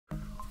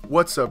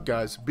What's up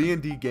guys,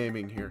 B&D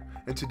Gaming here,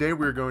 and today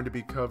we're going to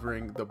be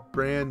covering the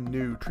brand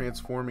new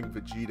transforming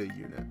Vegeta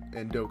unit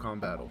in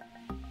Dokkan Battle.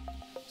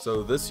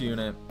 So this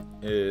unit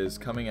is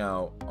coming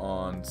out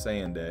on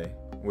Saiyan Day,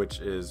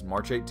 which is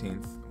March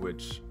 18th,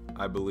 which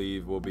I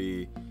believe will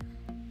be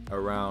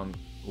around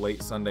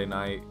late Sunday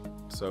night.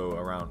 So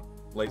around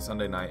late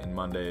Sunday night and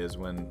Monday is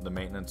when the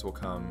maintenance will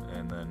come,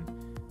 and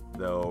then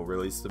they'll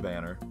release the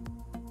banner.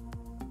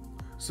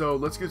 So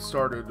let's get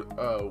started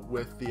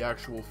with the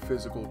actual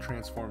physical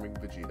transforming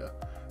Vegeta.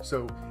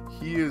 So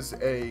he is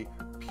a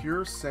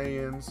pure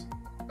Saiyans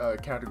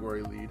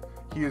category lead.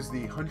 He is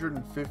the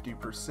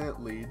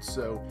 150% lead,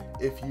 so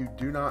if you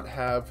do not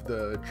have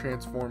the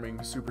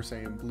transforming Super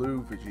Saiyan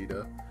Blue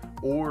Vegeta,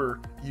 or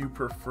you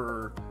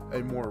prefer a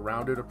more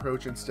rounded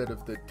approach instead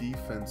of the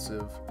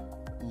defensive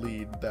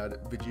lead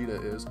that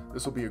Vegeta is,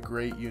 this will be a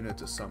great unit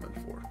to summon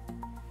for.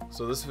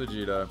 So this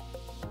Vegeta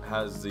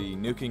has the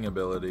nuking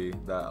ability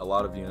that a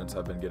lot of units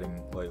have been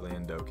getting lately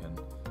in Dokkan,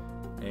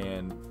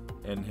 and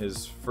in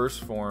his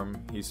first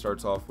form he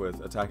starts off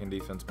with attack and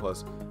defense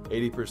plus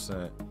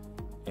 80%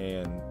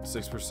 and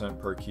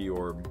 6% per key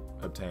orb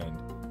obtained,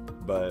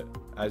 but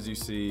as you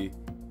see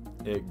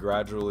it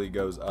gradually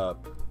goes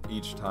up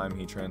each time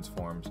he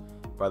transforms.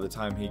 By the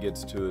time he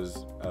gets to his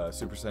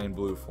Super Saiyan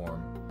Blue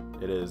form,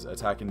 it is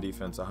attack and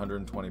defense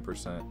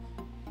 120%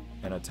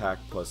 and attack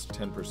plus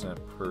 10%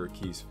 per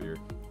key sphere,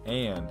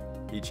 and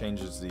he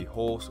changes the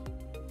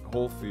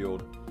whole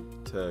field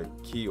to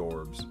key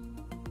orbs,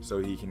 so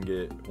he can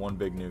get one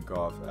big nuke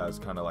off as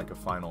kind of like a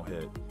final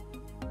hit.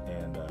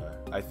 And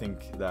I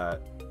think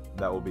that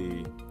will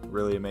be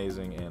really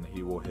amazing, and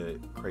he will hit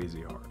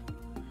crazy hard.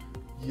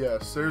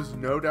 Yes, there's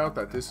no doubt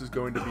that this is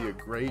going to be a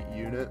great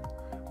unit,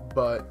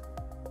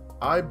 but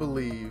I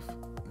believe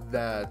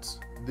that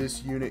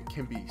this unit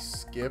can be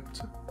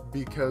skipped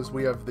because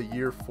we have the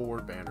year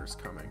 4 banners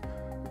coming.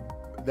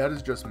 That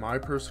is just my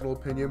personal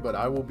opinion, but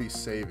I will be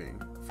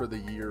saving for the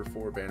year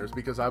 4 banners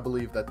because I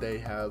believe that they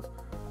have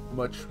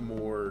much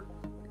more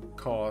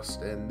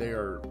cost and they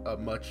are a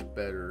much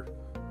better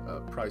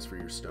price for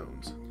your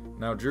stones.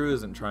 Now Drew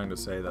isn't trying to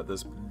say that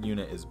this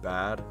unit is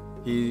bad.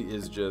 He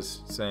is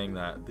just saying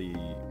that the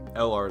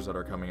LRs that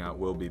are coming out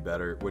will be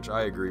better, which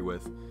I agree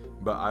with,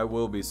 but I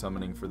will be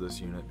summoning for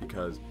this unit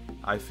because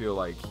I feel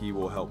like he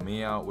will help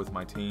me out with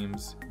my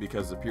teams,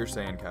 because the Pure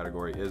Saiyan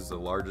category is the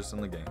largest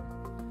in the game,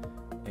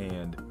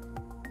 and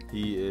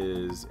he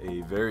is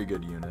a very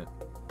good unit,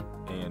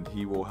 and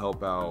he will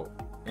help out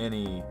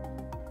any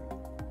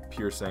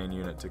Pure Saiyan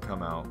unit to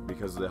come out,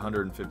 because the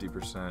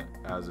 150%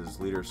 as his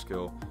leader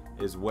skill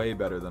is way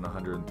better than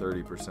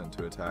 130%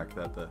 to attack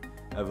that the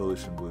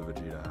Evolution Blue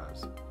Vegeta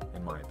has,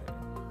 in my opinion.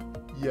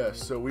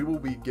 Yes, so we will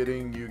be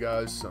getting you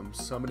guys some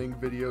summoning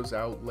videos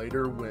out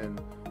later when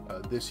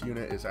this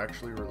unit is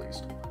actually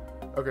released.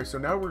 Okay, so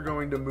now we're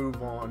going to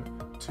move on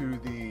to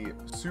the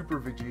Super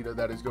Vegeta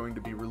that is going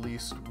to be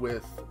released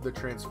with the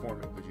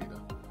transforming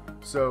Vegeta.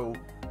 So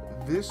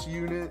this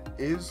unit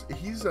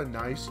he's a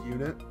nice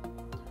unit,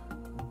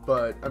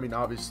 but I mean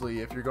obviously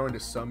if you're going to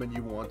summon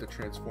you want the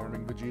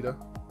transforming Vegeta.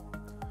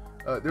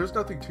 There's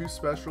nothing too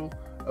special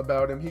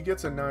about him. He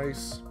has a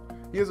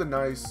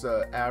nice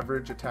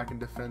average attack and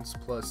defense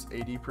plus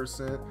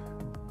 80%,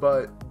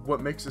 but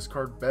what makes this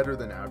card better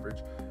than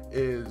average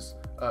is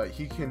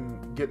he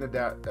can get an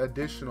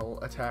additional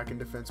attack and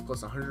defense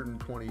plus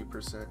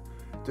 120%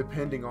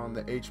 depending on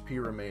the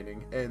HP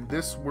remaining, and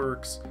this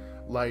works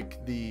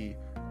like the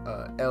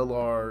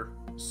LR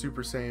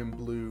Super Saiyan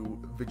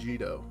Blue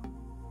Vegito.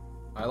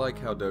 I like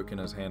how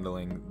Dokkan is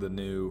handling the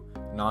new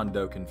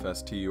non-Dokkan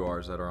Fest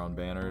TURs that are on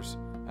banners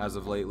as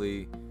of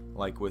lately,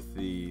 like with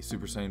the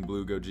Super Saiyan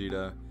Blue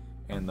Gogeta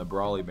and the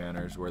Brawly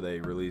banners where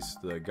they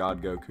released the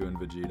God Goku and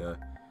Vegeta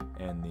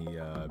and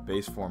the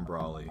base form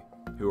Brawly,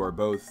 who are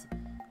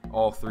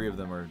all three of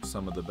them are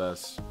some of the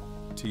best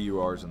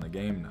TURs in the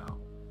game now.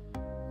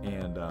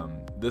 And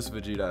this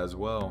Vegeta as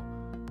well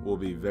will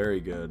be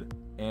very good,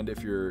 and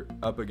if you're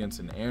up against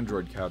an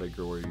Android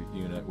category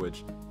unit,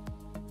 which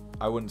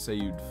I wouldn't say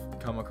you'd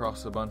come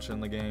across a bunch in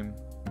the game,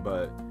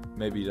 but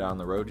maybe down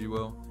the road you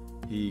will,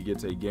 he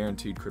gets a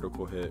guaranteed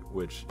critical hit,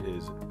 which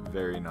is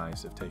very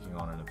nice if taking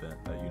on an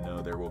event that you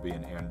know there will be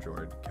an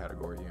Android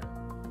category unit.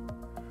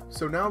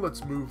 So now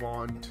let's move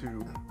on to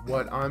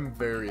what I'm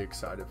very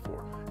excited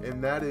for,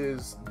 and that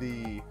is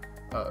the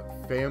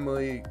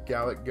Family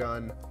Gallic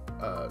Gun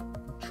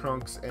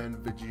Trunks and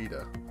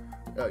Vegeta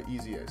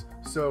EZAs.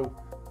 So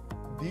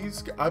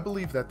I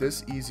believe that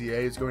this EZA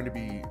is going to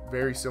be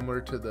very similar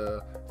to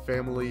the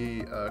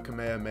Family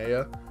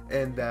Kamehameha,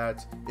 and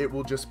that it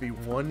will just be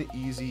one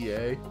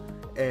EZA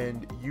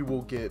and you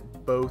will get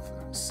both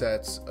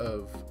sets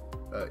of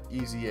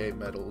EZA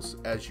medals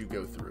as you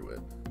go through it.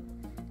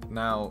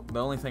 Now, the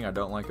only thing I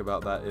don't like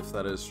about that, if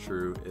that is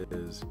true,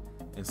 is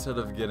instead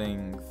of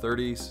getting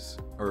 30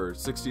 or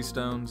 60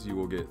 stones, you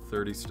will get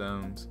 30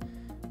 stones,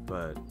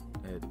 but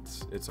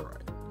it's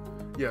alright.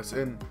 Yes,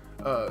 and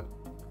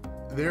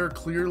they're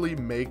clearly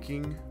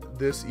making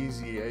this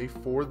EZA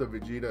for the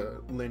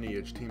Vegeta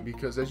lineage team,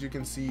 because as you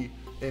can see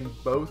in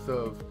both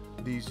of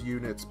these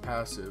units'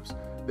 passives,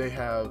 they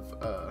have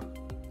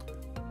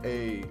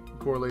a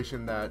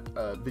correlation that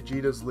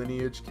Vegeta's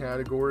lineage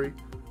category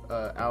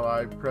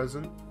ally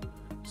present.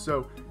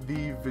 So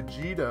the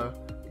Vegeta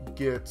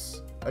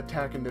gets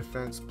attack and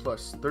defense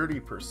plus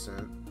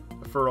 30%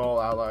 for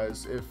all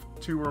allies if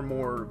 2 or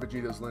more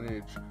Vegeta's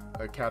lineage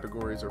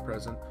categories are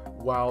present,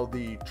 while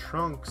the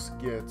Trunks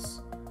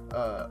gets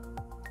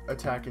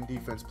attack and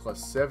defense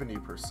plus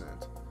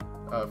 70%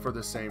 for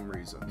the same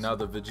reasons. Now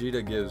the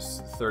Vegeta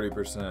gives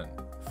 30%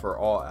 for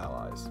all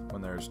allies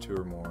when there's 2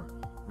 or more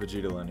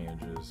Vegeta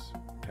lineages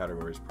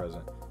categories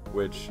present,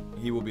 which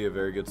he will be a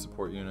very good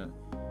support unit,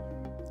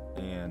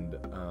 and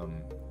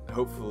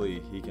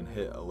hopefully he can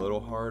hit a little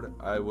hard.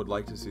 I would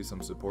like to see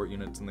some support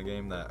units in the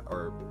game that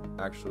are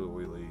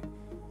actually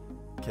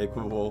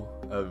capable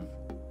of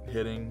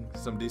hitting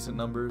some decent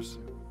numbers.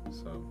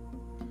 So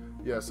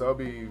yes, that'll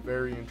be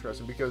very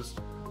interesting, because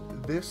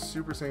this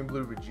Super Saiyan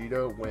Blue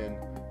Vegeta, when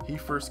he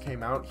first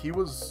came out, he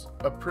was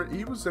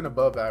an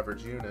above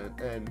average unit,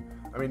 and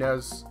I mean,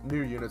 as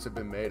new units have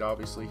been made,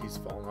 obviously he's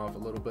fallen off a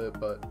little bit,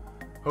 but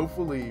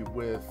hopefully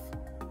with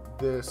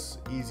this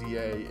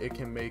EZA, it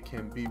can make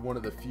him be one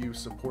of the few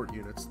support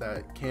units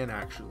that can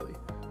actually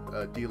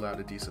deal out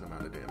a decent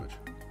amount of damage.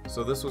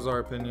 So this was our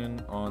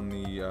opinion on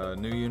the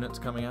new units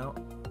coming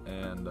out,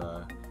 and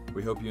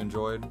we hope you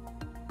enjoyed.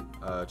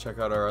 Check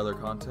out our other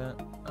content.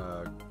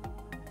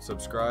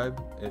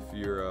 Subscribe if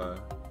you're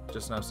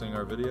just now seeing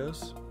our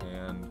videos,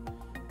 and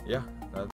yeah.